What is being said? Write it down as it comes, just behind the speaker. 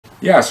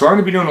yeah, so I'm going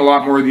to be doing a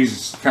lot more of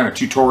these kind of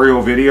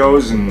tutorial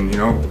videos and, you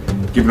know,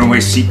 giving away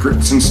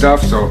secrets and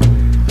stuff. So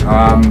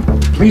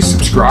please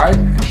subscribe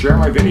and share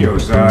my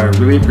videos. I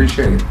really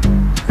appreciate it.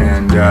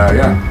 And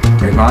yeah,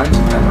 tight lines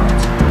and tight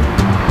lines.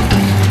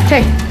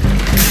 Okay.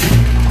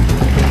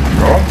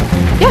 Roll?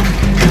 Yeah.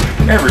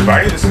 Hey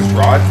everybody, this is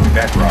Rod from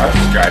Bet Rod's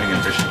Guiding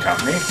and Fishing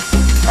Company.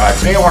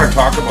 Today I want to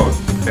talk about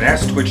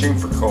finesse twitching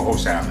for coho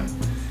salmon.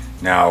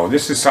 Now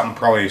this is something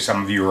probably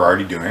some of you are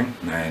already doing,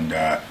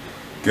 and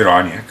good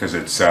on you, because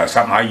it's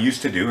something I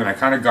used to do, and I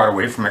kind of got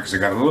away from it because I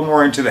got a little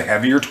more into the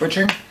heavier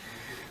twitching.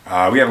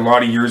 We had a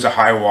lot of years of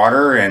high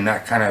water, and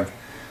that kind of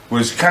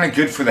was kind of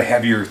good for the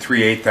heavier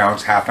 3/8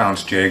 ounce,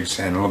 half-ounce jigs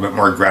and a little bit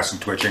more aggressive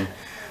twitching.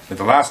 But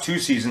the last 2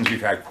 seasons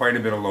we've had quite a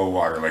bit of low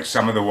water. Like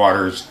some of the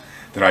waters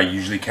that I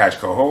usually catch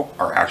coho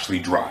are actually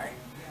dry.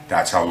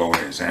 That's how low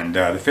it is, and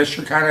the fish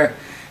are kind of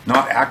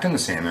not acting the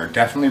same. They're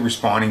definitely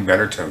responding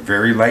better to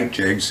very light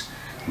jigs,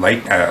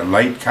 light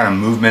kind of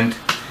movement,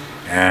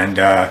 and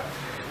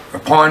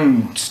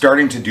upon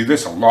starting to do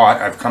this a lot,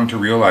 I've come to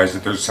realize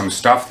that there's some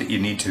stuff that you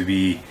need to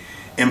be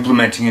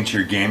implementing into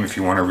your game if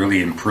you want to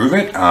really improve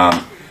it.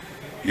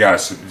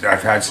 Yes,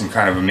 I've had some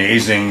kind of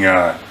amazing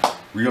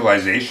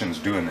realizations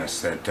doing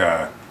this,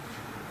 that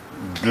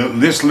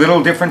this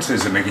little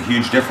differences that make a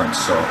huge difference.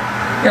 So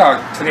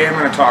yeah, today I'm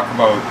going to talk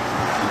about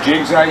the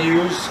jigs I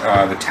use,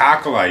 the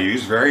tackle I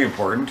use, very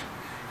important,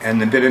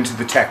 and then get into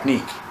the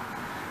technique.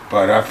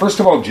 But first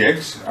of all,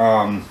 jigs.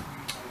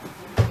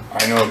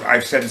 I know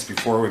I've said this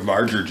before with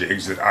larger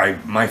jigs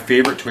that my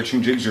favorite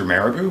twitching jigs are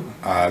marabou.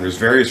 There's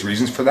various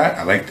reasons for that.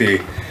 I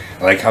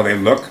like how they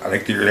look. I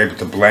like that you're able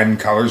to blend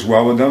colors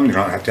well with them. You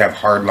don't have to have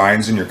hard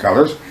lines in your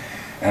colors.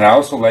 And I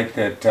also like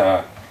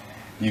that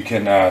you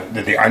can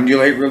that they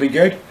undulate really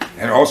good,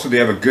 and also they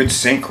have a good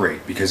sink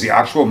rate, because the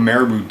actual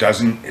marabou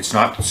it's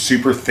not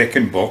super thick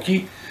and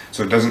bulky,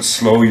 so it doesn't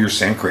slow your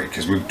sink rate.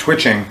 Because with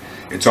twitching,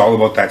 it's all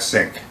about that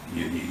sink.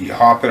 You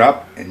hop it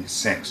up and it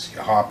sinks.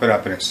 You hop it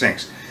up and it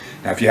sinks.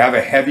 Now, if you have a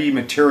heavy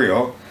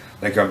material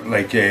like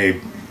a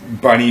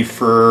bunny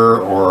fur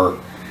or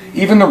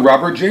even the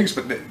rubber jigs,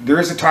 but there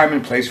is a time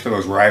and place for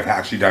those where I've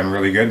actually done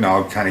really good, and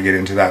I'll kind of get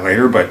into that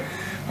later. But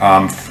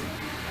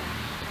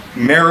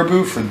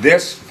marabou, for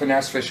this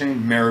finesse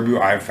fishing,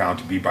 marabou I've found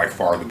to be by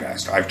far the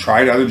best. I've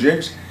tried other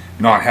jigs,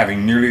 not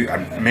having nearly,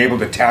 I'm able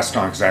to test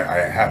on, because I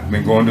have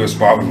been going to a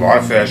spot with a lot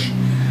of fish,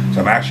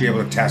 so I'm actually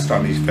able to test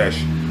on these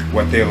fish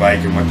what they like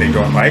and what they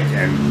don't like,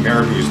 and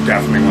marabou is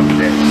definitely one of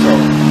the days. So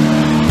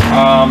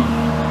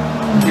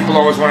people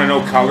always want to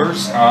know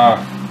colors. I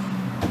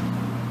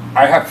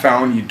have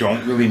found you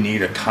don't really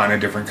need a ton of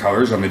different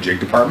colors on the jig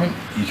department.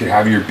 You could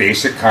have your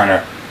basic kind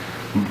of,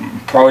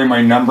 probably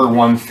my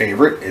 #1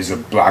 favorite is a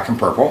black and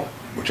purple,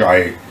 which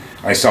I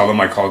sell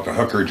them. I call it the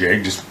hooker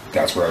jig, just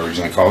that's what I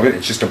originally called it.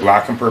 It's just a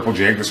black and purple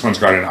jig. This one's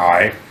got an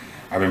eye.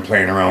 I've been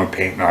playing around with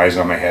painting eyes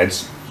on my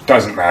heads.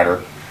 Doesn't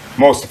matter.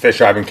 Most of the fish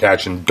I've been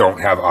catching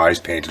don't have eyes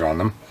painted on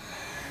them.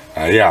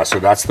 Yeah, so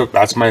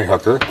that's my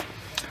hooker.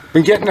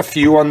 Been getting a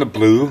few on the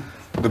blue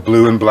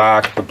and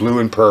black, the blue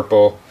and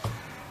purple,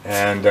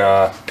 and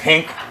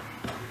pink.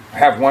 I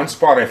have one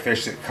spot I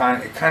fish that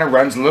kind of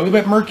runs a little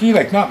bit murky,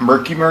 like not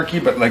murky,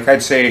 but like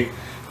I'd say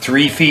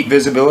 3 feet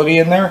visibility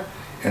in there,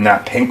 and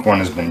that pink one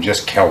has been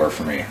just killer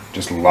for me.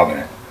 Just loving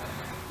it.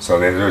 So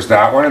there's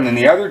that one, and then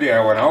the other day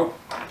I went out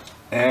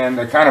and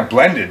I kind of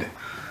blended.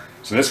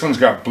 So this one's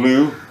got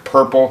blue,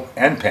 purple,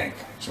 and pink.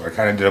 So I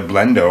kind of did a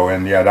blendo,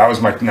 and yeah, that was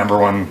my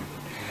 #1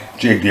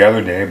 jig the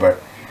other day.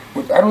 But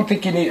I don't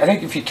think you need, I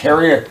think if you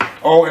carry it,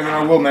 oh, and then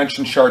I will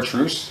mention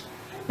chartreuse.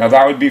 Now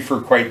that would be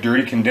for quite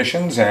dirty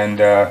conditions, and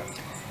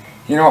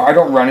you know, I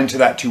don't run into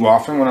that too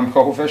often when I'm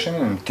coho fishing,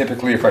 and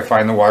typically if I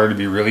find the water to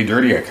be really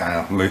dirty, I kind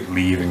of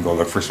leave and go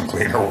look for some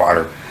cleaner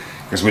water.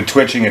 Because with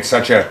twitching, it's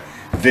such a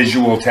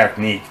visual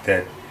technique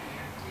that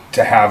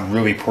to have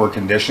really poor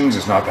conditions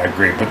is not that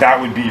great, but that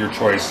would be your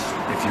choice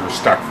if you were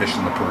stuck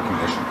fishing the poor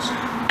conditions.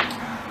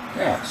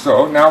 Yeah,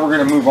 so now we're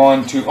going to move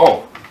on to,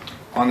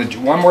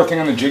 one more thing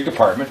on the jig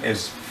department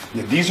is,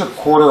 these are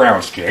 1/4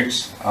 ounce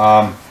jigs.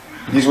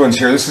 These ones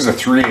here, this is a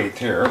 3/8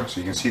 here, so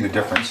you can see the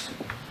difference.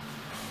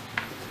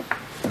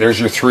 There's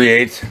your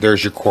 3/8,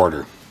 there's your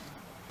 1/4.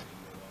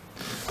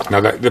 Now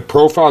the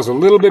profile is a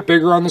little bit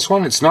bigger on this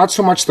one. It's not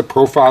so much the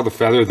profile of the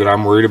feather that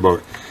I'm worried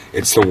about,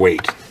 it's the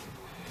weight.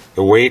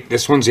 The weight,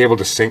 this one's able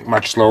to sink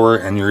much slower,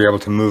 and you're able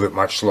to move it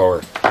much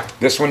slower.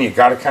 This one, you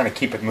got to kind of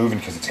keep it moving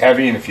because it's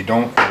heavy, and if you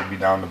don't, it'll be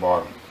down the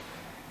bottom.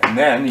 And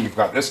then you've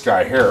got this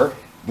guy here.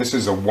 This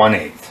is a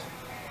 1/8.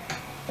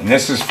 And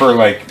this is for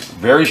like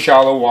very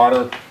shallow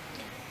water,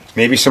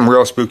 maybe some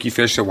real spooky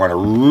fish that want a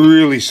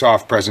really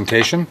soft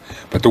presentation,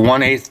 but the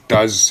 1/8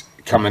 does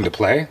come into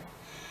play.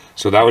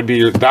 So that would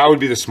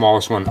be the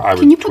smallest one I would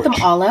Can you twitch. put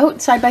them all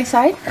out side by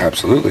side?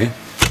 Absolutely.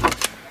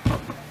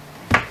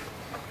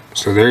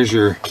 So there's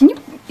your...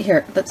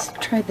 Here, let's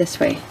try this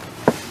way.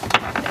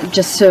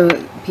 Just so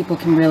people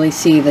can really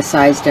see the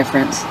size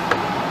difference.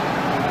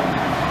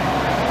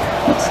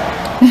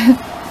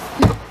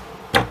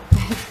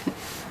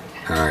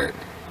 Alright.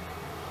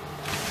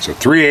 So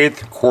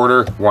 3/8,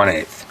 1/4,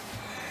 1/8.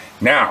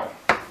 Now,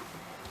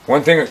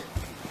 one thing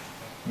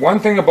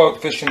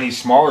about fishing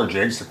these smaller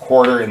jigs, the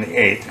 1/4 and the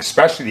 1/8,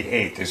 especially the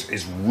 1/8,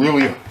 is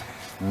really,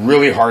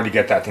 really hard to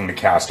get that thing to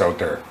cast out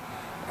there.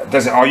 It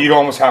doesn't. You'd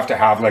almost have to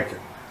have like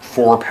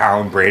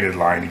 4-pound braided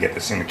line to get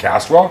this thing to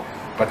cast well.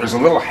 But there's a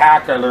little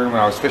hack I learned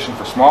when I was fishing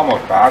for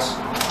smallmouth bass,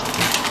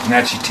 and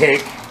that's you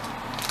take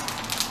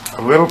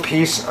a little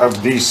piece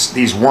of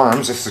these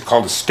worms. This is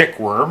called a stick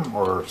worm,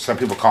 or some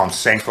people call them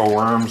Senko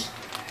worms,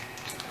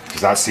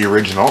 because that's the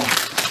original.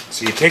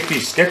 So you take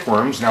these stick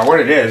worms. Now what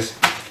it is,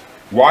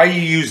 why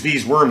you use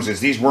these worms is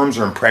these worms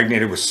are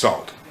impregnated with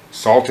salt.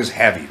 Salt is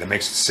heavy, that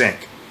makes it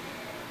sink.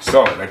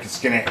 So like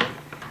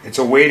it's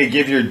a way to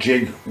give your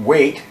jig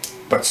weight,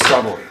 but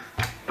subtly.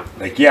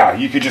 Like, yeah,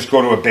 you could just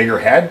go to a bigger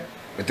head,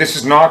 but this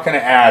is not going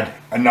to add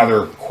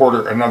another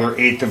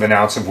 1/8 of an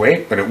ounce of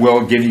weight, but it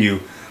will give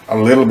you a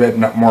little bit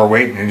more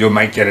weight, and you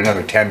might get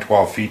another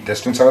 10-12 feet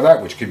distance out of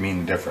that, which could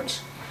mean the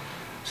difference.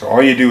 So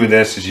all you do with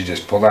this is you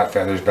just pull that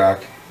feathers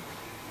back.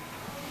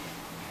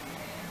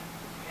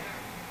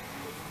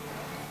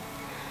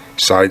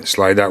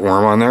 Slide that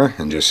worm on there,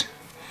 and as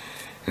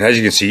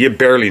you can see, you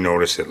barely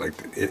notice it. Like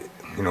it,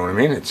 you know what I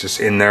mean? It's just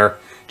in there.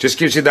 Just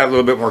gives you that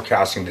little bit more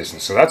casting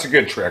distance. So that's a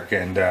good trick,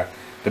 and the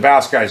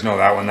bass guys know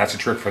that one. That's a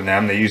trick for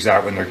them. They use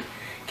that when they're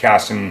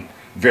casting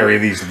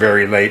these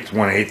very late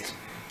 1/8,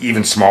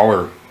 even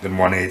smaller than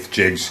 1/8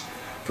 jigs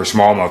for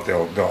smallmouth.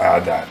 They'll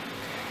add that,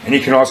 and you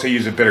can also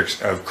use a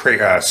bit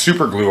of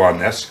super glue on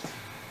this,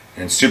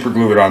 and super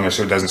glue it on there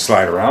so it doesn't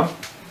slide around.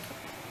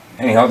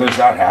 Anyhow, there's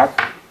that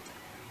hack.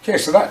 Okay,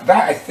 so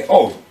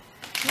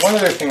one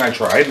other thing I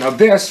tried. Now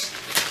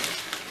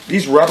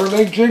these rubber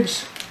leg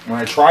jigs, when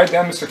I tried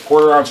them, it's a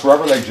 1/4 ounce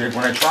rubber leg jig.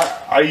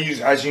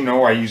 As you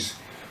know, I use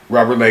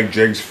rubber leg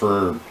jigs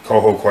for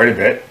Coho quite a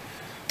bit.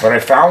 But I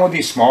found with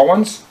these small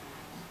ones,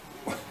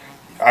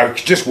 I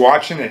was just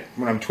watching it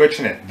when I'm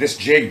twitching it, this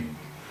jig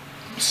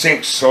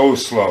sinks so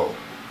slow.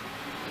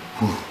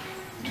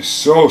 Just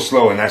so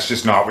slow, and that's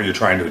just not what you're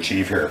trying to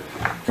achieve here.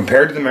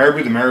 Compared to the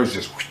Marabou's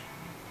just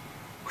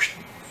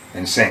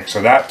and sink.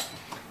 So that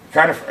I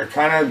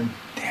kind of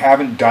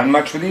haven't done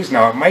much with these.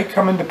 Now it might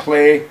come into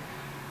play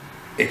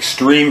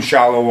extreme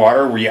shallow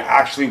water where you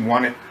actually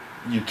want it,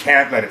 you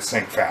can't let it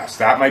sink fast.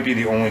 That might be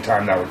the only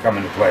time that would come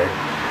into play.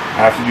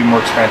 I have to do more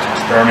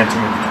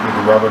experimenting with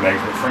the rubber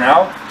legs, but for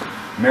now,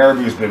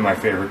 Marabou's been my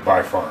favorite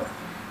by far.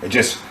 It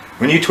just,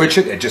 when you twitch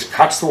it, it just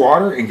cuts the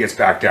water and gets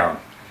back down.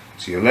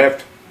 So you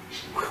lift,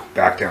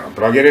 back down.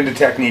 But I'll get into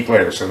technique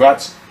later. So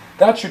that's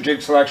your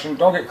jig selection.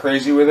 Don't get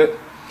crazy with it.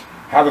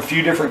 Have a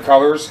few different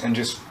colors, and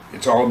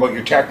it's all about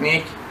your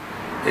technique.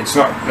 It's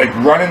not like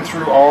running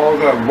through all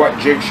the what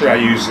jig should I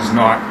use is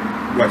not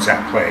what's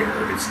at play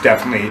here. It's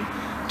definitely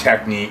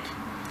technique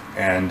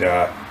and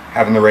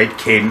having the right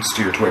cadence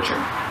to your twitching.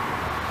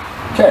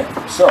 Okay,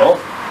 so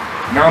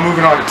now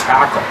moving on to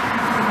tackle.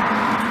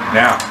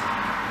 Now,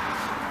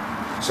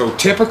 so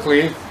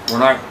typically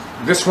when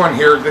this one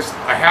here,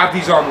 I have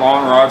these on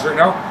long rods right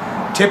now.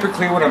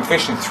 Typically when I'm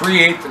fishing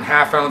 3/8 and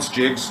 1/2 ounce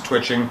jigs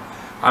twitching,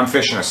 I'm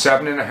fishing a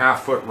 7.5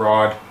 foot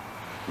rod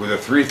with a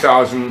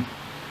 3,000,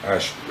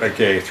 like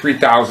a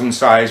 3,000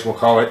 size, we'll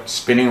call it,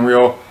 spinning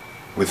reel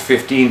with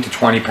 15 to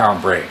 20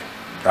 pound braid.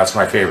 That's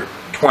my favorite.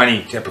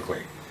 20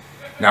 typically.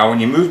 Now when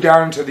you move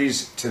down into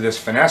this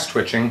finesse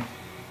twitching,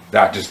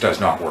 that just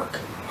does not work.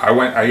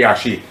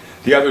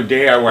 The other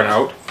day I went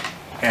out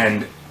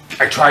and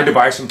I tried to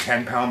buy some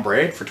 10-pound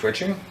braid for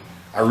twitching.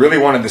 I really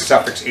wanted the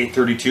Suffix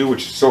 832,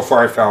 which so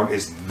far I found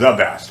is the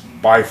best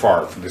by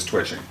far for this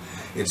twitching.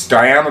 Its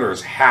diameter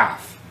is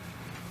half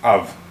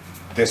of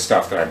this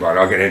stuff that I bought.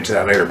 I'll get into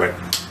that later. But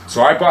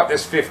so I bought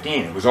this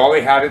 15. It was all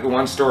they had at the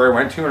one store I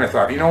went to, and I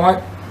thought, you know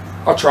what?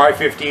 I'll try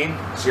 15.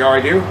 See how I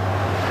do.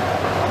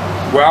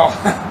 Well,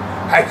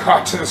 I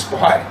got to the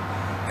spot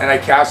and I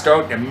cast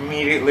out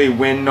immediately.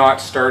 Wind knot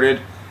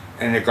started,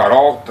 and it got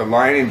all the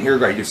line in here.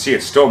 You can see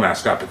it's still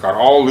messed up. It got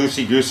all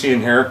loosey goosey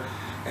in here,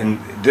 and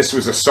this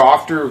was a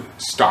softer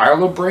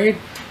style of braid,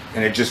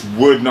 and it just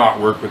would not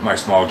work with my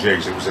small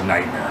jigs. It was a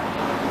nightmare.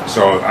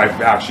 So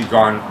I've actually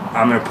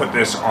I'm going to put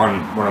this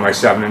on one of my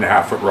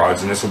 7.5 foot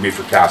rods, and this will be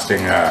for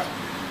casting,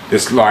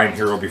 this line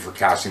here will be for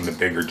casting the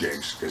bigger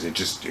jigs, because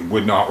it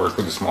would not work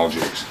with the small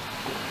jigs.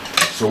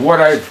 So what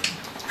I've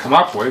come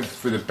up with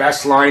for the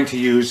best line to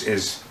use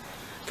is,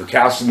 for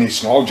casting these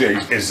small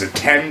jigs, is a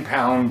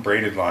 10-pound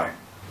braided line.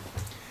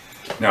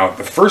 Now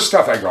the first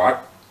stuff I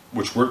got,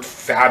 which worked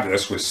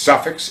fabulous, was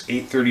Suffix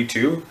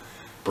 832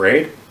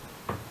 braid.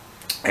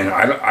 And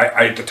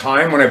I at the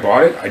time when I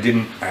bought it,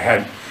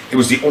 it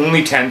was the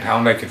only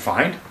 10-pound I could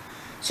find.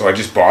 So I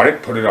just bought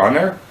it, put it on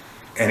there,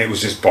 and it was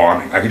just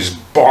bombing. I could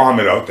just bomb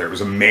it out there. It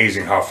was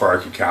amazing how far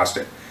I could cast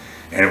it.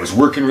 And it was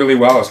working really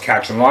well. I was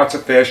catching lots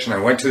of fish, and I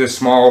went to this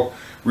small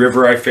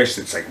river I fished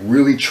that's like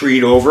really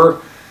treed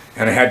over,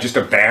 and I had just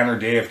a banner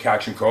day of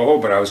catching coho,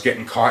 but I was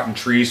getting caught in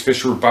trees.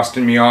 Fish were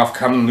busting me off,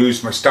 coming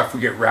loose. My stuff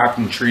would get wrapped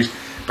in trees.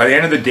 By the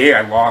end of the day,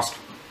 I lost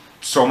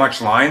so much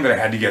line that I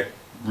had to get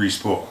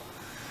re-spool.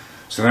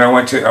 So then I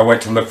went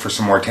to look for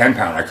some more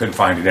 10-pound. I couldn't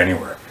find it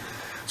anywhere.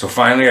 So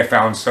finally I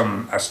found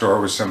a store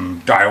with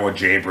some Daiwa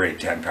J braid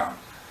 10 pound.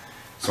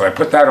 So I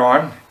put that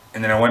on,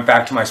 and then I went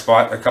back to my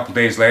spot a couple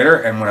days later,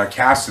 and when I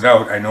cast it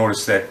out, I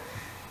noticed that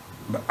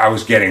I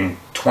was getting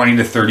 20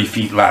 to 30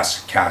 feet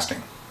less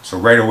casting. So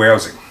right away I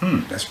was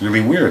like, that's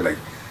really weird, like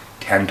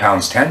 10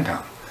 pounds, 10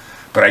 pound.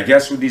 But I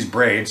guess with these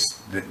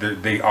braids,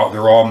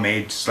 they're all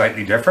made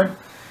slightly different,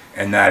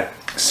 and that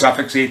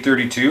Suffix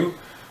 832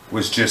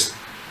 was just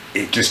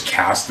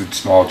cast the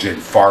small jig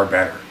far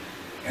better.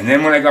 And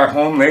then when I got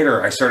home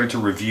later, I started to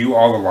review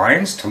all the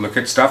lines to look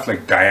at stuff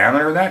like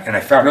diameter of that, and I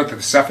found out that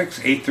the Suffix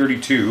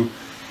 832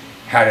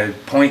 had a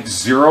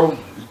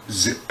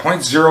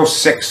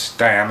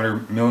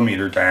 0.06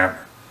 millimeter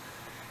diameter,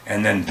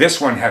 and then this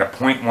one had a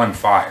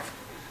 0.15.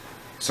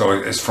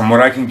 So as from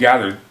what I can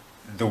gather,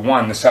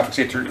 the Suffix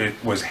 832,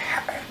 it was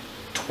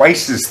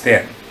twice as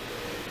thin.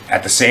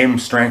 At the same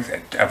strength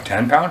of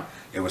 10 pound,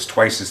 it was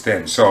twice as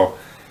thin. So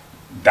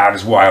that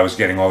is why I was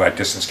getting all that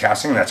distance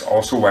casting. That's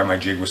also why my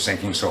jig was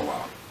sinking so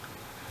well.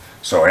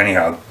 So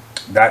anyhow,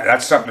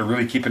 that's something to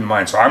really keep in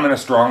mind. So I'm going to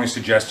strongly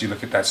suggest you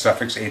look at that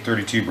Suffix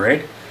 832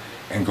 braid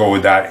and go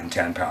with that in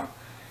 10 pound.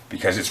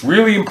 Because it's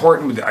really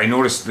important. I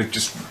noticed that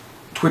just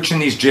twitching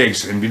these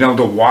jigs and being able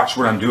to watch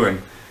what I'm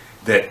doing,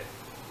 that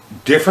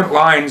different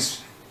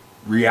lines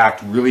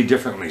react really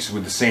differently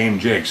with the same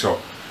jig. So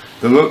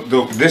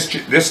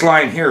this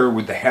line here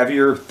with the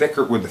heavier,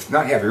 thicker, with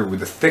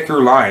the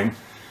thicker line,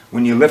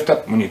 when you lift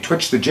up, when you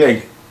twitch the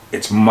jig,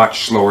 it's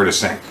much slower to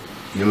sink.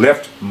 You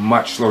lift,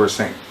 much slower to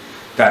sink.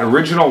 That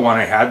original one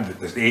I had,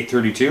 the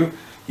 832,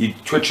 you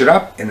twitch it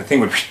up and the thing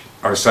would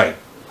out of sight,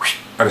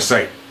 out of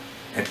sight.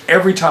 And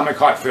every time I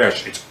caught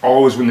fish, it's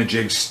always when the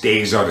jig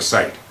stays out of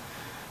sight.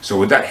 So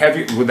with that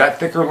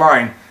thicker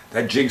line,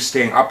 that jig's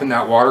staying up in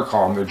that water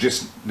column,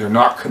 they're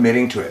not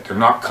committing to it. They're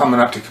not coming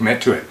up to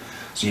commit to it.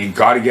 So you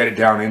got to get it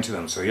down into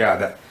them. So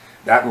yeah,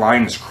 that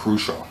line is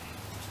crucial.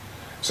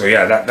 So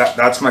yeah,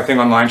 that's my thing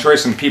on line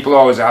choice. And people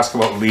always ask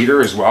about leader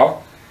as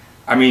well.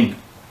 I mean,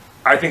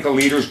 I think a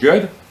leader's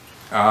good.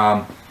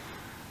 Does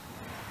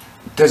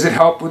it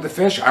help with the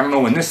fish? I don't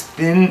know. With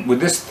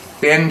this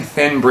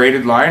thin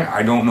braided line,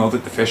 I don't know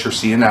that the fish are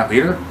seeing that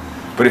leader.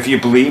 But if you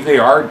believe they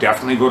are,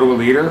 definitely go to a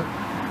leader.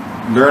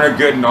 Learn a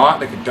good knot,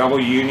 like a double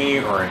uni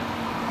or an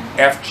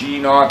FG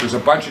knot. There's a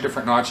bunch of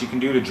different knots you can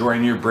do to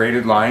join your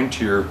braided line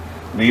to your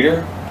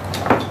leader.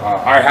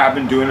 I have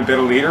been doing a bit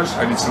of leaders.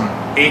 I did some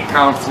 8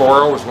 pound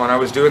fluoro was one I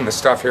was doing, the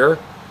stuff here.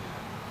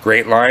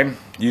 Great line,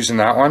 using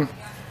that one.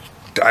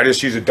 I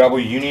just use a double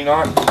uni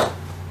knot.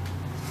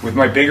 With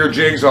my bigger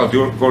jigs, I'll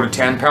go to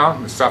 10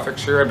 pound, the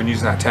Suffix here, I've been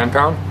using that 10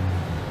 pound.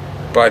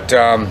 But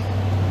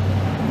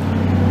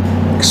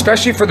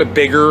especially for the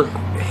bigger,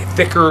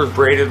 thicker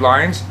braided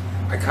lines,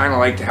 I kind of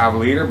like to have a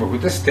leader. But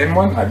with this thin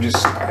one, I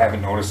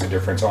haven't noticed a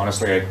difference,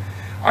 honestly.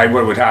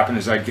 What would happen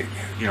is I'd get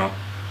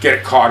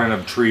it caught in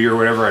a tree or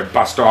whatever, I'd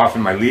bust off,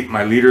 and my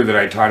leader that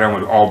I tied on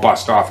would all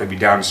bust off. It'd be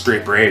down a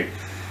straight braid.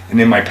 And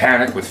in my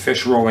panic with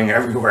fish rolling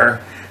everywhere,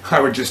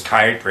 I would just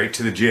tie it right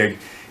to the jig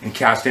and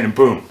cast in and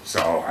boom. So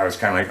I was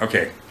kind of like,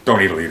 okay, don't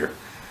need a leader.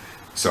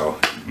 So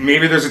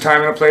maybe there's a time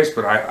and a place,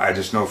 but I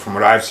just know from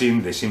what I've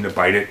seen, they seem to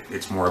bite it.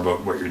 It's more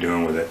about what you're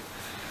doing with it.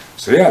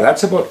 So yeah,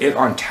 that's about it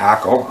on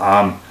tackle.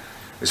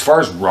 As far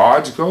as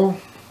rods go,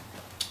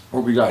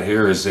 what we got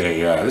here is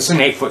this is an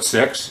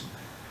 8'6".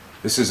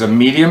 This is a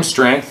medium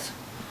strength,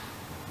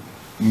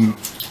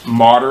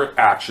 moderate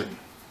action.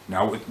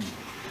 Now,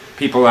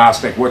 people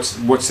ask, like,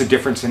 what's the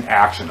difference in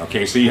action?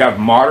 Okay, so you have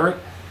moderate,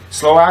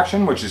 slow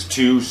action, which is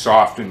too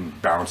soft and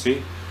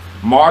bouncy.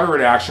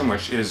 Moderate action,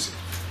 which is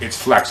it's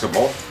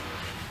flexible,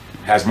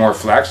 has more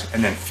flex,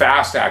 and then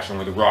fast action,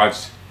 where the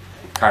rod's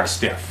kind of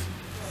stiff.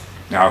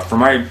 Now, for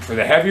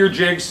the heavier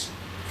jigs,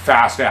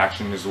 fast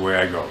action is the way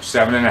I go.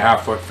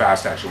 7.5 foot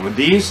fast action. With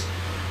these,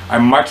 I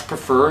much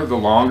prefer the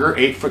longer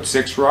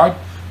 8'6" rod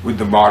with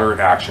the moderate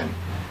action.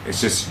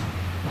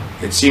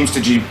 It seems to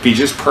be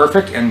just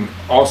perfect, and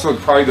also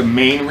probably the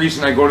main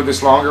reason I go to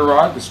this longer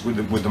rod,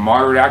 with the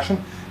moderate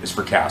action, is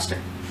for casting.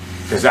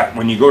 Because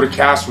when you go to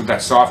cast with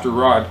that softer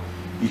rod,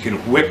 you can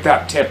whip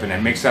that tip and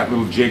it makes that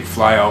little jig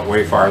fly out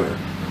way farther.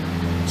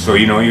 So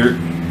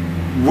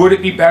would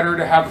it be better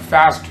to have a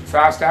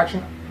fast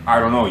action? I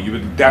don't know. You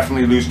would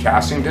definitely lose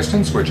casting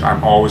distance, which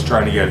I'm always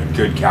trying to get a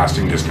good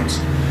casting distance.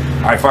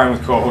 I find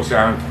with Coho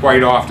salmon,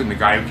 quite often the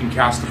guy who can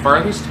cast the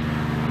farthest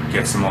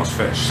gets the most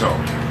fish. So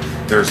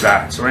there's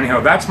that. So anyhow,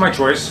 that's my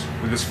choice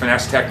with this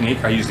Finesse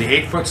technique. I use the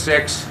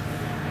 8'6".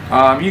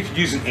 You could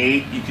use an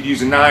 8, you could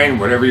use a 9,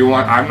 whatever you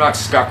want. I'm not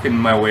stuck in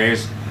my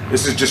ways.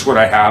 This is just what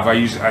I have.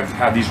 I've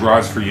had these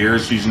rods for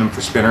years, using them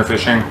for spinner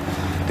fishing.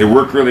 They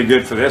work really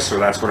good for this, so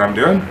that's what I'm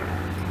doing.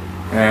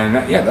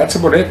 And yeah, that's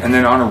about it. And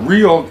then on a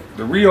reel,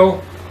 the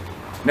reel,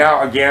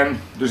 now again,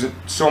 there's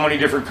so many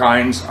different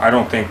kinds. I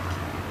don't think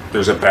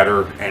there's a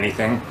better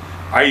anything.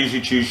 I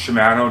usually choose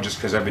Shimano just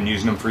because I've been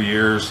using them for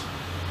years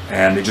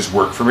and they just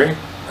work for me.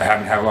 I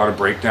haven't had a lot of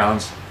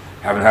breakdowns,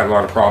 haven't had a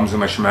lot of problems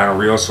with my Shimano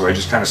reels, so I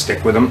just kind of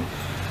stick with them.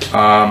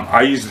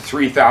 I use the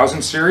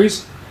 3000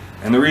 series,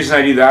 and the reason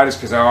I do that is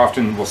because I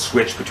often will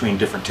switch between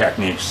different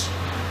techniques.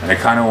 and I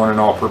kind of want an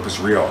all-purpose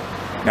reel.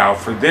 Now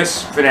for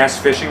this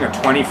finesse fishing, a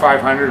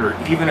 2500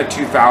 or even a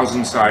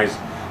 2000 size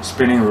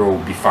spinning reel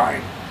will be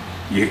fine.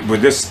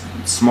 With this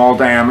small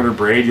diameter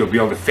braid, you'll be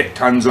able to fit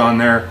tons on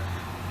there.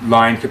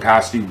 Line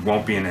capacity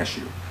won't be an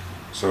issue.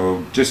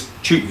 So just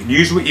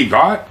use what you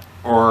got,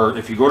 or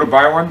if you go to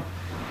buy one,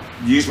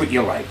 use what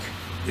you like.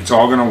 It's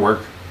all gonna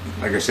work.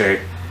 Like I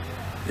say,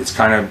 it's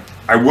kind of,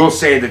 I will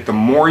say that the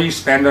more you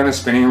spend on a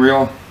spinning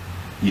reel,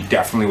 you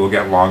definitely will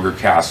get longer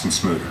casts and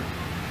smoother.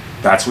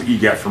 That's what you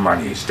get for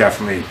money. It's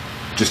definitely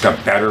just a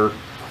better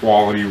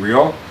quality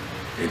reel.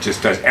 It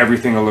just does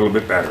everything a little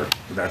bit better.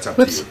 But that's up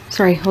to you.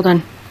 Sorry, hold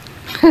on.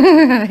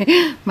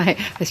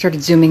 I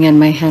started zooming in,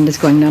 my hand is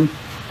going numb.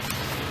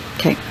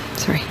 Okay,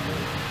 sorry.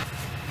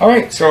 All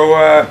right,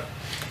 so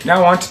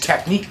now on to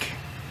technique.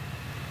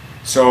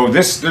 So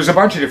there's a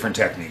bunch of different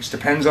techniques.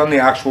 Depends on the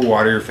actual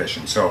water you're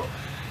fishing. So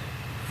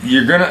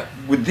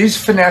with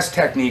these finesse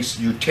techniques,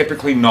 you're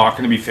typically not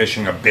gonna be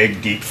fishing a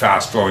big, deep,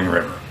 fast flowing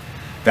river.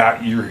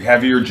 That your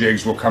heavier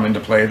jigs will come into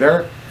play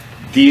there.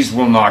 These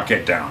will not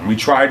get down. We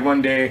tried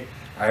one day,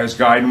 I was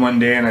guiding one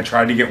day and I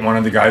tried to get one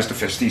of the guys to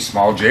fish these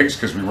small jigs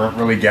because we weren't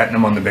really getting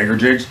them on the bigger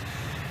jigs.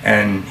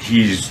 And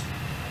he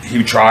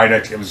tried,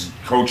 I was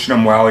coaching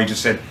him well, he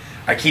just said,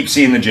 I keep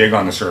seeing the jig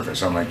on the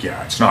surface. I'm like,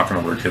 yeah, it's not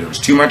gonna work here. There was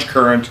too much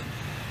current,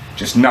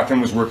 just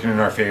nothing was working in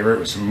our favor. It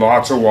was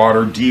lots of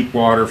water, deep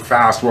water,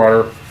 fast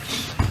water.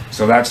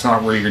 So that's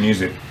not where you're gonna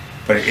use it.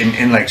 But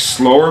in like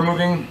slower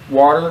moving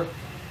water,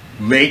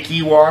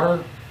 lakey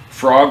water,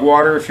 frog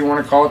water, if you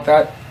wanna call it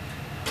that,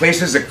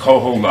 places that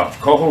Coho love.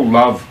 Coho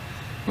love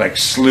like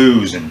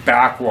sloughs and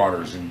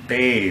backwaters and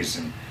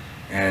bays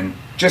and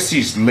just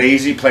these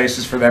lazy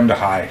places for them to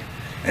hide.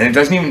 And it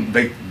doesn't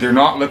even, they're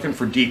not looking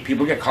for deep.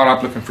 People get caught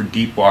up looking for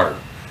deep water.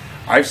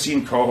 I've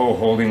seen Coho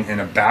holding in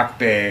a back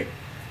bay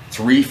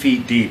 3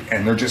 feet deep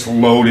and they're just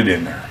loaded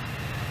in there.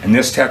 And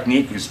this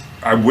technique is,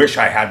 I wish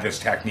I had this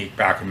technique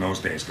back in those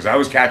days because I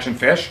was catching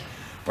fish,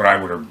 but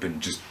I would have been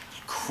just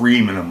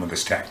creaming them with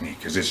this technique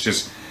because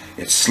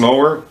it's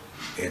slower,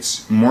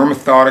 it's more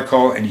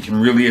methodical, and you can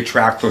really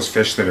attract those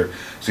fish that are,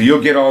 so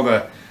you'll get all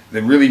the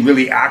really,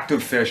 really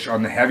active fish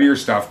on the heavier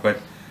stuff, but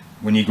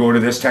when you go to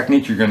this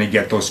technique, you're going to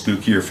get those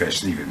spookier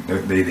fish even.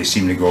 They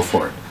seem to go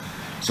for it.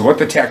 So what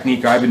the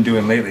technique I've been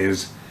doing lately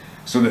is,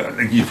 so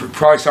you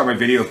probably saw my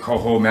video of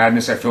Coho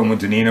Madness I filmed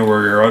with Danena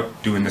where we were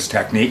out doing this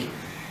technique.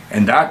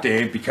 And that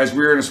day, because we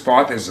were in a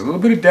spot that has a little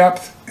bit of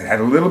depth, it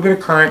had a little bit of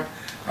current,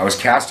 I was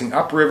casting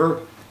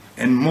upriver,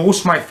 and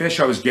most of my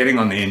fish I was getting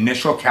on the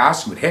initial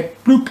cast would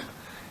hit, bloop,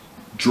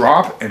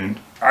 drop,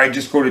 and I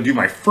just go to do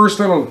my first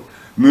little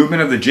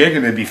movement of the jig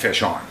and there'd be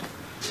fish on.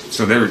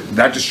 So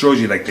that just shows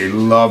you like they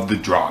love the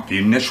drop. The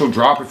initial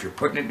drop, if you're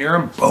putting it near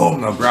them,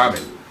 boom, they'll grab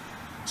it.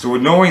 So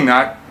with knowing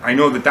that, I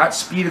know that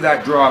speed of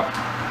that drop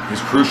is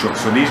crucial.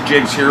 So these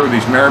jigs here,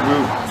 these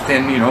marabou,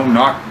 thin, you know,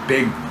 not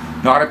big,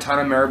 not a ton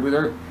of marabou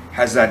there,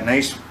 has that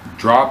nice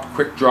drop,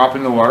 quick drop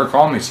in the water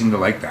column. They seem to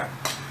like that.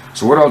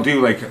 So what I'll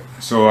do, like,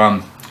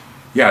 so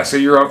yeah, so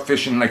you're out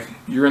fishing, like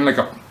you're in like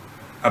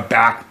a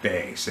back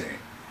bay, say,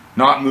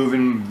 not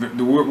moving,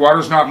 the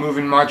water's not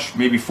moving much,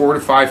 maybe 4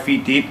 to 5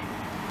 feet deep.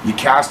 You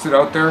cast it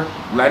out there,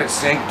 let it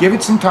sink, give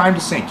it some time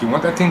to sink. You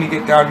want that thing to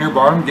get down near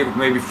bottom, give it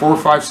maybe 4 or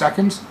 5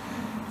 seconds.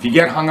 If you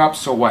get hung up,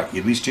 so what?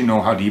 At least you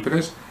know how deep it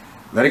is.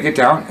 Let it get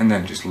down and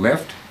then just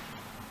lift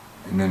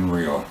and then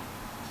reel.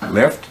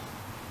 Lift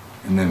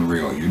and then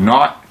reel. You're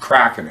not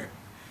cracking it.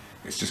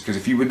 It's just because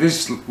if you, with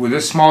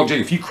this small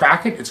jig, if you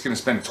crack it, it's going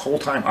to spend its whole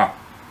time up.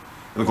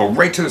 It'll go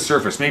right to the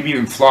surface, maybe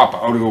even flop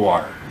out of the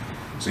water.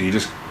 So you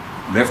just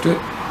lift it,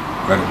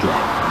 let it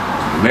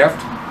drop.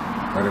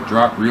 Lift, let it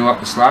drop, reel up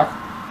the slack.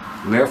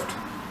 Lift,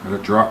 let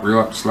it drop, reel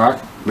up the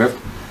slack, lift.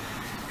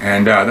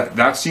 And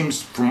that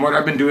seems, from what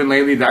I've been doing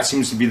lately, that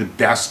seems to be the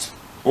best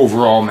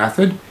overall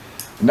method.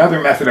 Another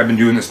method I've been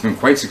doing that's been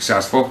quite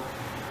successful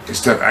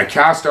is I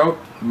cast out,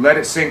 let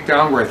it sink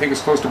down where I think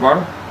it's close to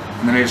bottom,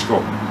 and then I just go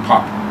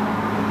pop.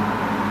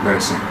 Let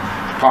it sink,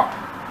 pop.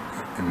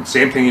 And the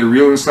same thing, you're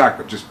reeling the slack,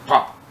 but just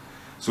pop.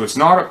 So it's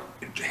not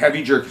a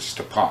heavy jerk, it's just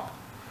a pop.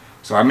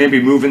 So I may be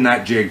moving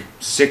that jig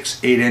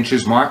 6-8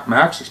 inches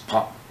max, just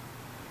pop,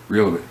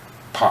 reel a bit,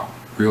 pop,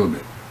 reel a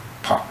bit,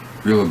 pop,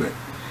 reel a bit.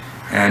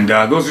 And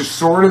those are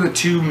sort of the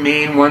two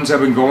main ones I've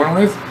been going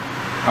with.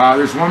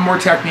 There's one more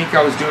technique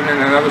I was doing in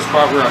another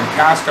spot where I'd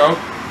cast out,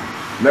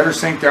 let her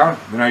sink down,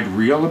 then I'd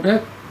reel a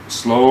bit,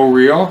 slow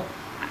reel,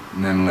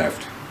 and then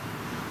lift.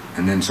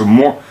 And then some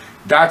more,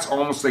 that's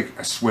almost like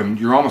a swim,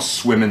 you're almost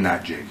swimming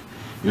that jig.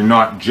 You're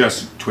not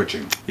just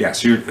twitching. Yeah,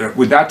 so you're,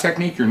 with that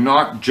technique, you're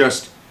not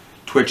just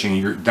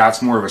twitching,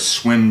 that's more of a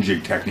swim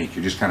jig technique.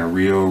 You're just kind of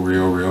reel,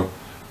 reel, reel,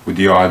 with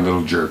the odd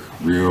little jerk.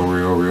 Reel,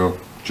 reel, reel,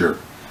 jerk.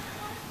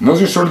 And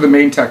those are sort of the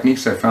main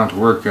techniques I found to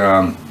work.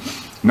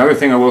 Another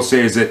thing I will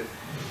say is that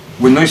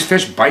when those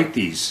fish bite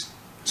these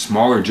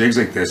smaller jigs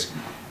like this,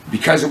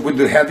 because with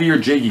the heavier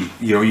jig,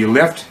 you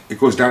lift, it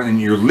goes down,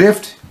 and your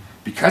lift,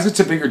 because it's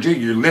a bigger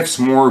jig, your lift's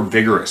more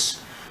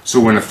vigorous. So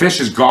when a fish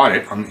has got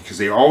it, because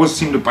they always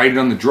seem to bite it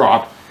on the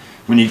drop,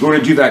 when you go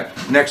to do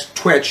that next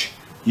twitch,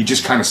 you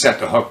just kind of set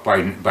the hook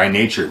by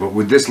nature. But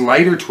with this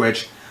lighter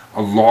twitch,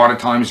 a lot of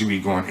times you'll be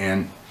going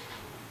in,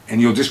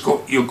 and you'll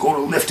go to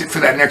lift it for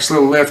that next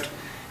little lift,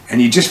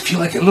 and you just feel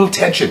like a little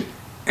tension.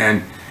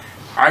 And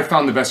I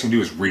found the best thing to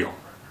do is reel.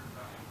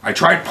 I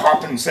tried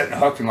popping and setting the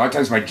hook, and a lot of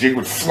times my jig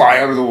would fly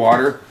out of the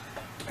water.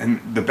 And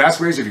the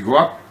best way is if you go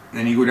up,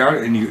 and you go down,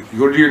 and you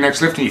go to do your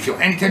next lift, and you feel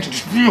any tension,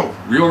 just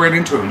reel right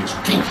into it, and just,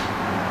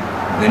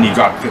 and then you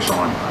got fish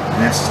on.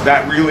 And that's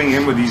that reeling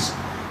in with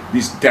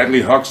these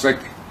deadly hooks. Like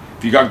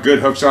if you got good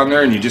hooks on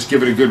there, and you just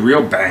give it a good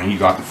reel, bang, you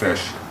got the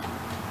fish.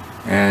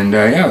 And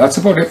yeah, that's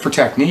about it for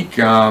technique.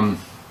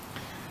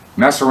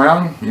 Mess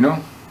around, you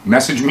know.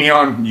 Message me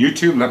on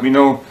YouTube. Let me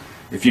know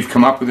if you've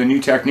come up with a new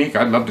technique.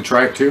 I'd love to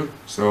try it too.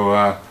 So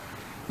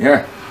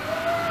yeah,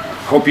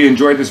 hope you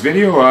enjoyed this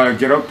video.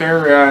 Get out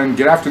there and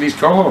get after these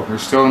coho.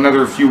 There's still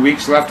another few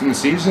weeks left in the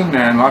season,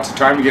 and lots of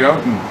time to get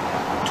out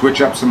and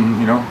twitch up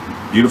some, you know,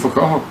 beautiful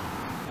coho.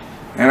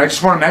 And I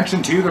just want to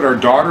mention too that our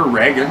daughter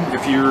Reagan,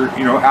 if you're,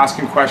 you know,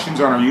 asking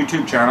questions on our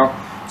YouTube channel,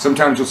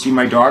 sometimes you'll see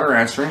my daughter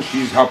answering.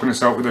 She's helping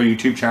us out with our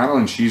YouTube channel,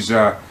 and she's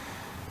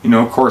you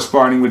know,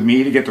 corresponding with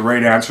me to get the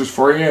right answers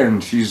for you.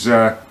 And she's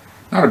not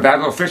a bad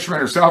little fisherman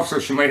herself, so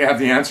she might have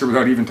the answer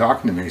without even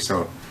talking to me.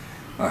 So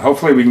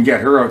hopefully we can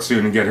get her out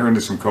soon and get her into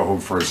some coho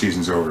before the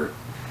season's over.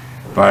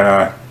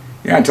 But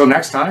yeah, until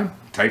next time,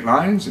 tight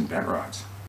lines and bent rods.